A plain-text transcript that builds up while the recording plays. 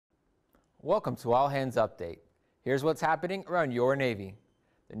Welcome to All Hands Update. Here's what's happening around your Navy.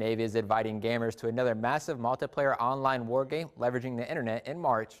 The Navy is inviting gamers to another massive multiplayer online war game leveraging the internet in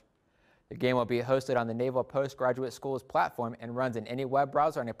March. The game will be hosted on the Naval Postgraduate School's platform and runs in any web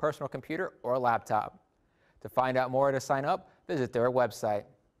browser on a personal computer or laptop. To find out more or to sign up, visit their website.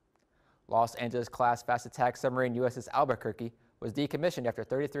 Los Angeles-class fast attack submarine USS Albuquerque was decommissioned after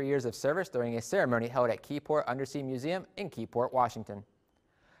 33 years of service during a ceremony held at Keyport Undersea Museum in Keyport, Washington.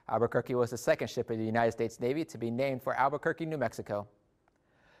 Albuquerque was the second ship of the United States Navy to be named for Albuquerque, New Mexico.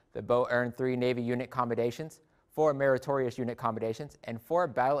 The boat earned 3 Navy unit commendations, 4 meritorious unit commendations, and 4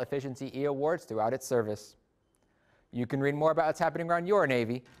 Battle Efficiency E awards throughout its service. You can read more about what's happening around your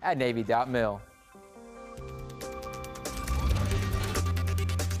Navy at Navy.mil.